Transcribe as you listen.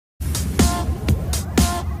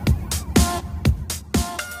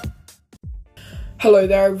Hello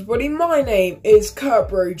there everybody, my name is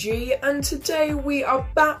KurtBroG and today we are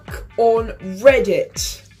back on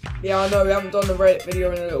Reddit. Yeah, I know we haven't done a Reddit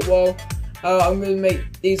video in a little while. I'm going to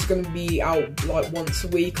make, these are going to be out like once a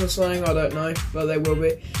week or something, I don't know, but they will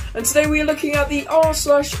be. And today we are looking at the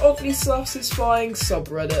r/oddly satisfying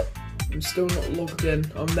subreddit. I'm still not logged in,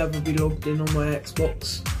 I'll never be logged in on my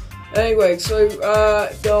Xbox. Anyway, so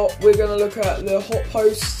we're going to look at the hot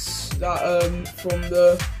posts that from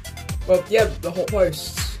the... Well, yeah, the hot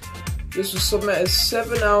posts. This was submitted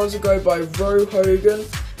 7 hours ago by Ro Hogan.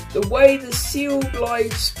 The way the seal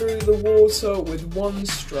glides through the water with one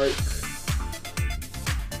stroke.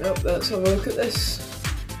 Yep, let's have a look at this.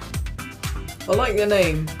 I like the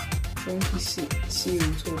name. Chunky seal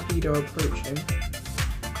torpedo approaching.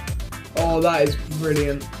 Oh, that is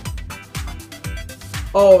brilliant.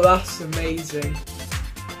 Oh, that's amazing.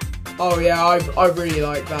 Oh yeah, I really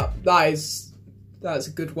like that. That's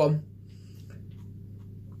a good one.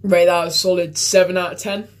 Rate that a solid 7 out of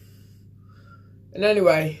 10. And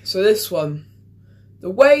anyway, so this one. The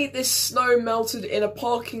way this snow melted in a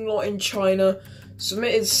parking lot in China,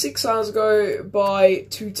 submitted 6 hours ago by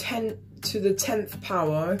to the 10th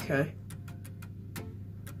power. Okay.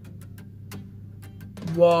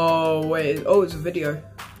 Whoa, wait. Oh, it's a video.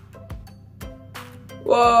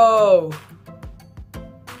 Whoa.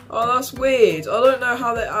 Oh, that's weird. I don't know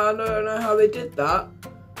how they did that.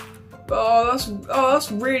 But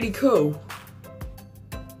that's really cool.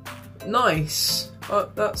 Nice.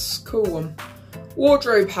 That's a cool one.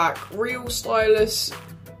 Wardrobe hack. Real stylists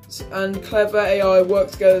and clever AI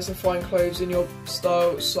work together to find clothes in your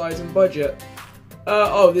style, size and budget.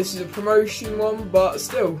 Oh, this is a promotion one, but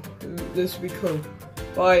still, this would be cool.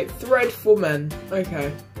 By Thread for Men.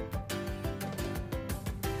 Okay.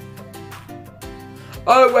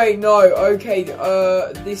 Oh wait, no, okay,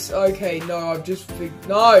 okay, no, I've just,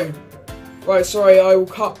 no! Right, sorry, I will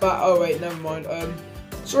cut back, oh wait, never mind,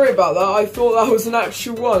 sorry about that, I thought that was an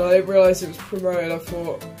actual one, I didn't realise it was promoted, I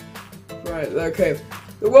thought, right, okay.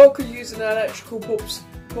 The world could use an electrical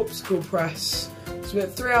popsicle press,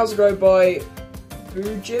 submitted 3 hours ago by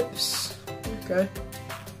Boojibs, okay,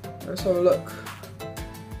 let's have a look.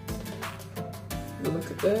 Look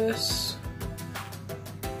at this.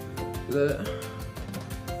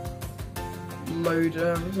 Load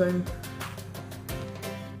everything.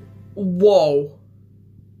 Whoa.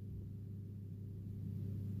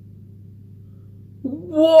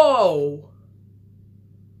 Whoa.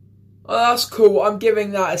 Oh, that's cool. I'm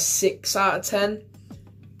giving that a 6 out of 10.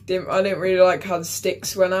 I didn't really like how the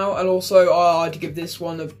sticks went out, and also I'd give this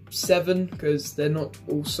one a 7 because they're not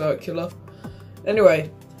all circular. Anyway,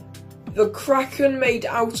 the Kraken made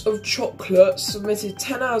out of chocolate, submitted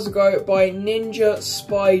 10 hours ago by Ninja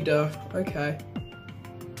Spider. Okay.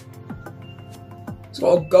 It's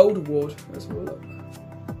got a gold award. Let's have a look.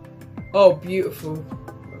 Oh, beautiful.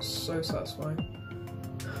 That's so satisfying.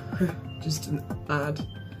 Just an ad.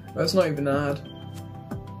 That's not even an ad.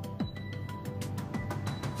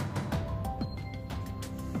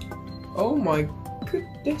 Oh my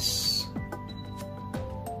goodness.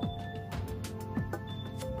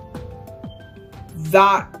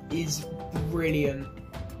 That is brilliant.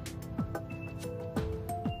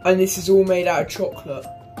 And this is all made out of chocolate.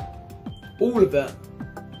 All of it.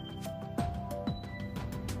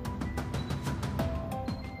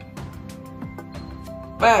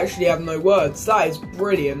 I actually have no words. That is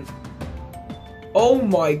brilliant. Oh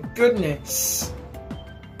my goodness.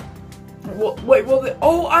 What? Wait, what?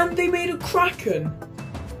 Oh, and they made a Kraken.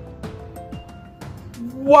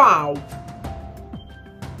 Wow.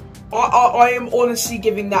 I am honestly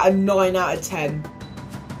giving that a 9 out of 10.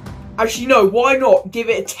 Actually, no, why not? Give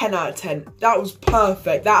it a 10 out of 10. That was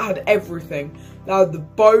perfect. That had everything. That had the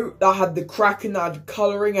boat, that had the Kraken, that had the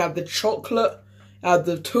colouring, that had the chocolate, that had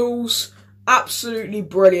the tools. Absolutely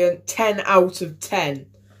brilliant. 10 out of 10.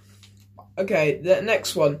 Okay, the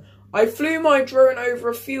next one. I flew my drone over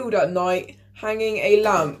a field at night, hanging a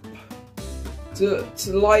lamp to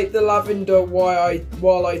light the lavender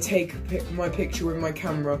while I take my picture with my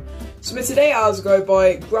camera. Submitted 8 hours ago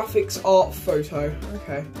by Graphics Art Photo.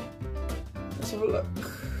 Okay. Let's have a look.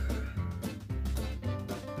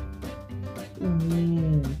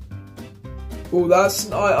 Oh, that's...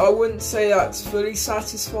 I wouldn't say that's fully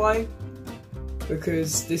satisfying,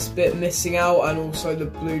 because this bit missing out and also the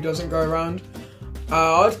blue doesn't go around.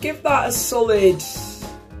 I'd give that a solid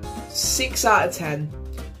 6 out of 10.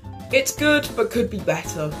 It's good, but could be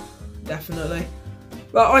better. Definitely.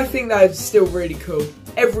 But I think that is still really cool.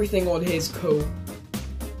 Everything on here is cool.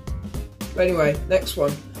 But anyway, next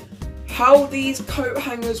one. How these coat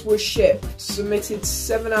hangers were shipped. Submitted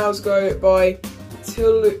 7 hours ago by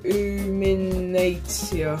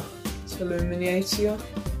Tilluminatia?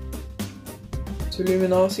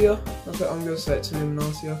 Okay, I'm gonna say it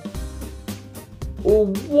Tilluminatia.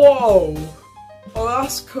 Oh, whoa! Oh,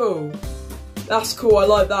 that's cool. That's cool, I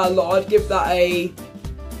like that a lot. I'd give that a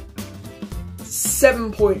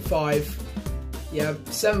 7.5. Yeah,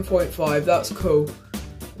 7.5, that's cool.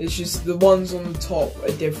 It's just the ones on the top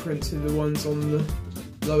are different to the ones on the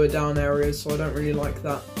lower down areas, so I don't really like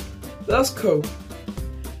that. But that's cool.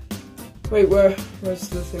 Wait, where's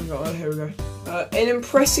the thing? Oh, here we go. An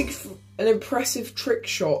impressive trick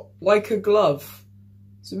shot, like a glove.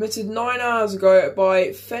 Submitted 9 hours ago by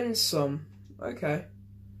Fensum. Okay.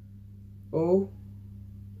 Oh.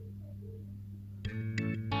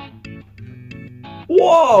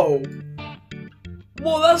 Whoa!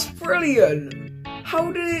 Whoa, that's brilliant!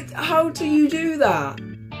 How do you do that?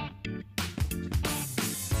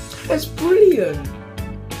 That's brilliant!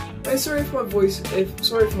 Hey, sorry if my voice goes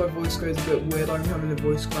a bit weird, I'm having a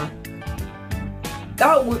voice crack.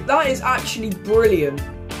 That is actually brilliant.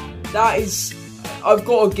 I've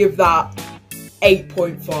got to give that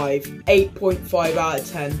 8.5. 8.5 out of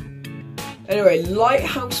 10. Anyway,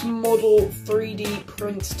 Lighthouse Model 3D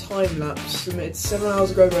Print Time-Lapse, submitted 7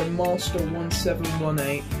 hours ago by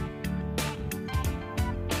Master1718.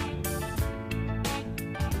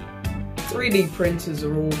 3D printers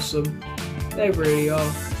are awesome. They really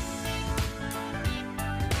are.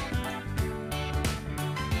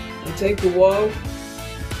 They take a while,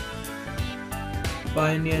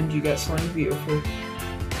 but in the end you get something beautiful.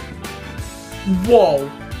 Whoa!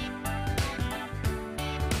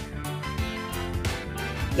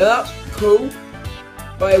 Now that's cool,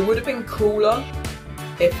 but it would have been cooler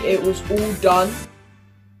if it was all done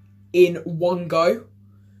in one go.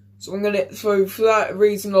 So for that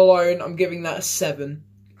reason alone, I'm giving that a 7.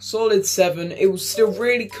 Solid 7. It was still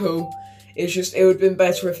really cool. It's just, it would have been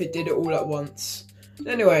better if it did it all at once.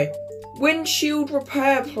 Anyway, windshield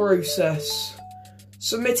repair process.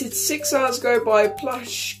 Submitted 6 hours ago by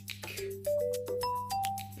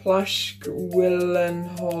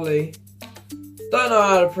Plashkwillenholly. Don't know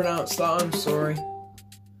how to pronounce that, I'm sorry.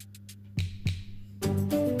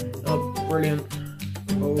 Oh, brilliant.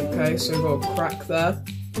 Okay, so we've got a crack there.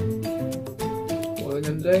 What are we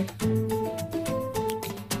gonna do?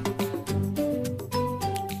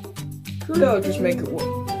 Surely I'll just make it work.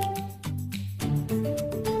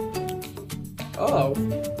 Oh.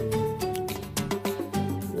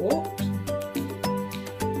 What?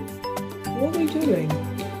 What are they doing?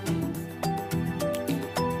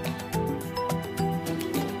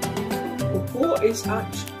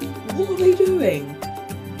 What are they doing?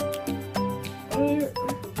 Sorry,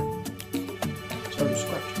 I'm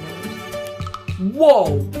scratching my nose. Whoa!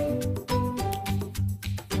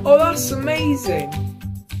 Oh, that's amazing!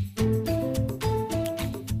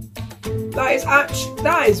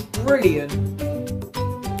 That is brilliant.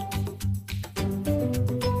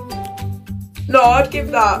 No, I'd give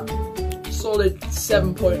that solid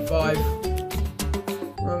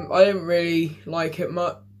 7.5. I didn't really like it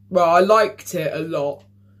much. Well, I liked it a lot,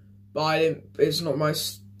 but it's not my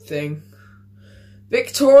thing.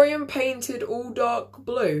 Victorian painted all dark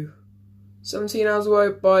blue. 17 hours away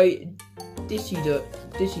by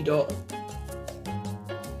Dot.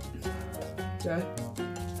 Okay.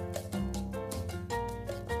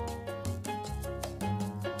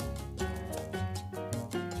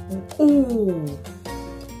 Ooh.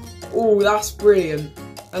 Ooh, that's brilliant.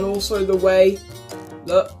 And also the way,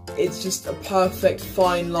 look, it's just a perfect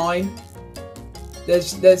fine line.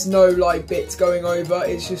 There's no like bits going over,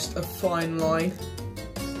 it's just a fine line.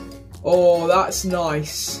 Oh, that's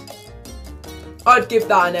nice. I'd give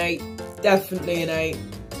that an 8. Definitely an 8.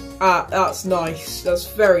 Ah, that's nice. That's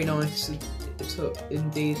very nice. It's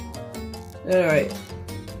indeed. Anyway.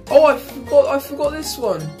 Oh, I forgot this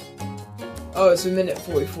one. Oh, it's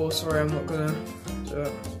 1:44. Sorry, I'm not gonna do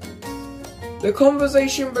it. The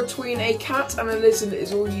conversation between a cat and a lizard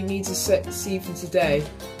is all you need to see for today.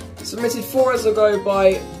 Submitted 4 hours ago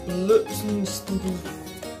by Blutzen.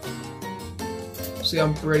 See,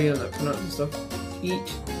 I'm brilliant at pronouncing stuff.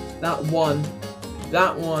 Eat that one.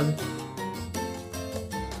 That one.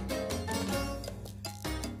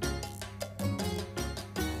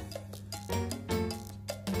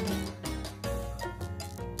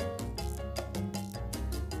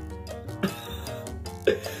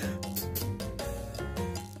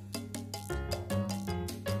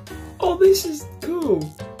 Oh, this is cool.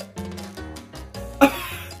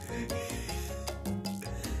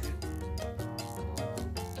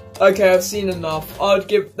 Okay, I've seen enough. I'd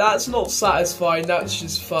give... That's not satisfying, that's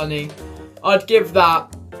just funny. I'd give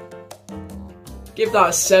that... Give that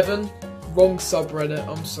a 7. Wrong subreddit,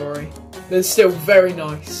 I'm sorry. But it's still very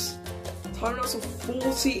nice. Time lapse of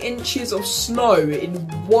 40 inches of snow in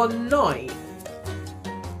one night.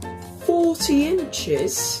 40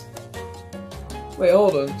 inches? Wait,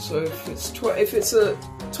 hold on. So if it's a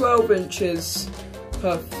 12 inches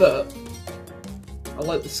per foot, I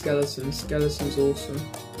like the skeleton. Skeleton's awesome.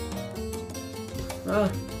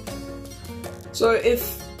 So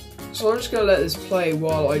I'm just gonna let this play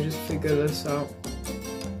while I just figure this out.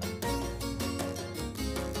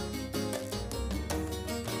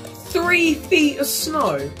 3 feet of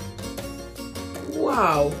snow.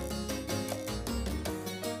 Wow.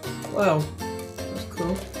 Wow, that's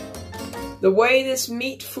cool. The way this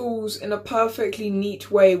meat falls in a perfectly neat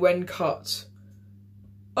way when cut.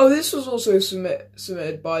 Oh, this was also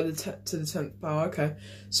submitted by to the 10th power. Okay,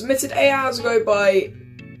 submitted 8 hours ago by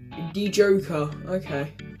D Joker.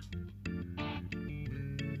 Okay.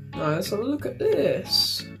 Alright, let's have a look at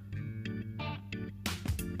this.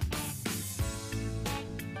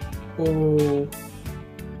 Oh,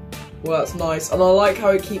 well, that's nice, and I like how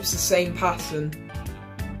it keeps the same pattern.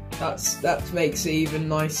 That makes it even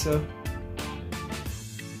nicer.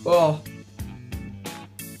 Oh,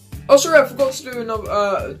 sorry, I forgot to do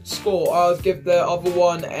another score. I'll give the other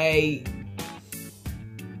one a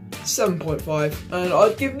 7.5, and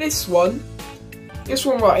I'd give this one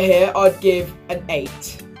right here, I'd give an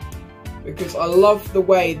 8. Because I love the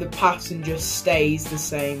way the pattern just stays the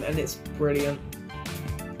same, and it's brilliant.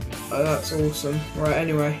 Oh, that's awesome. Right,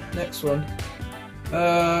 anyway, next one.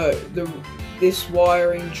 This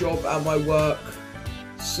wiring job at my work.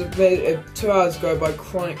 Submitted 2 hours ago by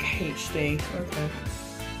Chronic HD. Okay.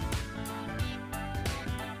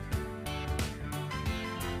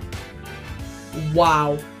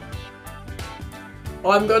 Wow.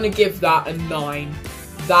 I'm gonna give that a 9.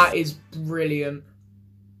 That is brilliant.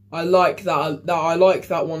 I like that. I like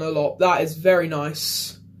that one a lot. That is very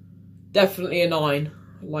nice. Definitely a 9.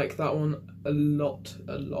 I like that one a lot.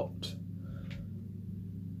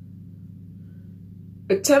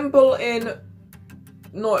 A temple in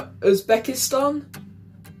Uzbekistan.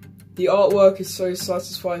 The artwork is so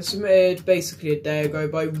satisfying. Submitted basically a day ago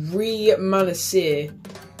by Re Manasir.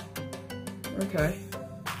 Okay.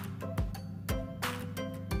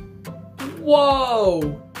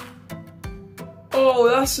 Whoa! Oh,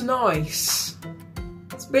 that's nice.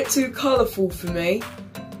 It's a bit too colourful for me.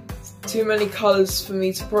 It's too many colours for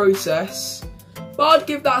me to process. But I'd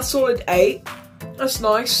give that a solid 8. That's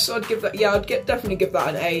nice. I'd give that, yeah, definitely give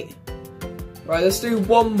that an 8. Right, let's do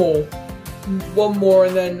one more. One more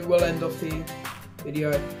and then we'll end off the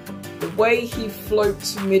video. The way he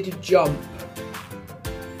floats mid-jump.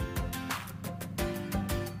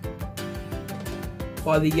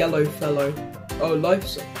 By the yellow fellow. Oh,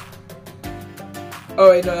 life's up. Oh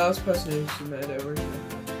wait, no, that was the person who submitted it originally.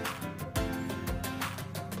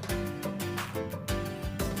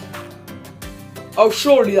 Oh,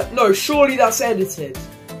 surely that's edited.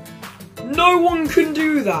 No one can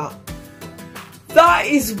do that. That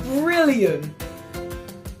is brilliant.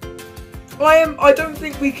 I don't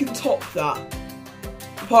think we can top that.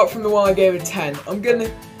 Apart from the one I gave a 10. I'm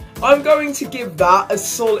going to give that a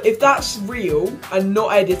solid, if that's real and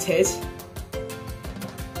not edited,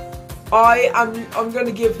 I'm going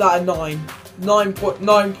to give that a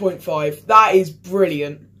 9.5. That is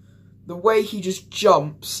brilliant. The way he just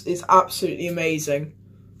jumps is absolutely amazing.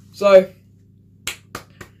 So,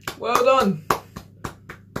 well done.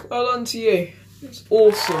 Well done to you. It's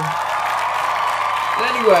awesome. But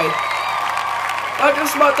anyway, that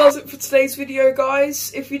just about does it for today's video,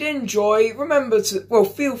 guys. If you did enjoy, remember to, well,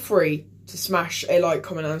 feel free to smash a like,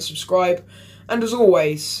 comment and subscribe. And as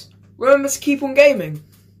always, remember to keep on gaming.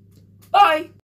 Bye!